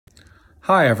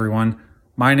Hi everyone,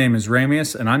 my name is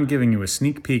Ramius and I'm giving you a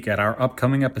sneak peek at our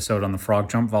upcoming episode on the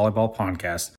Frog Jump Volleyball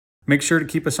Podcast. Make sure to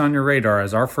keep us on your radar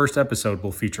as our first episode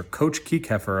will feature Coach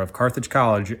Kiekeffer of Carthage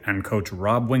College and Coach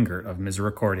Rob Wingert of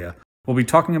Misericordia. We'll be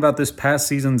talking about this past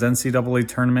season's NCAA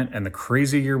tournament and the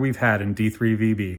crazy year we've had in D3VB.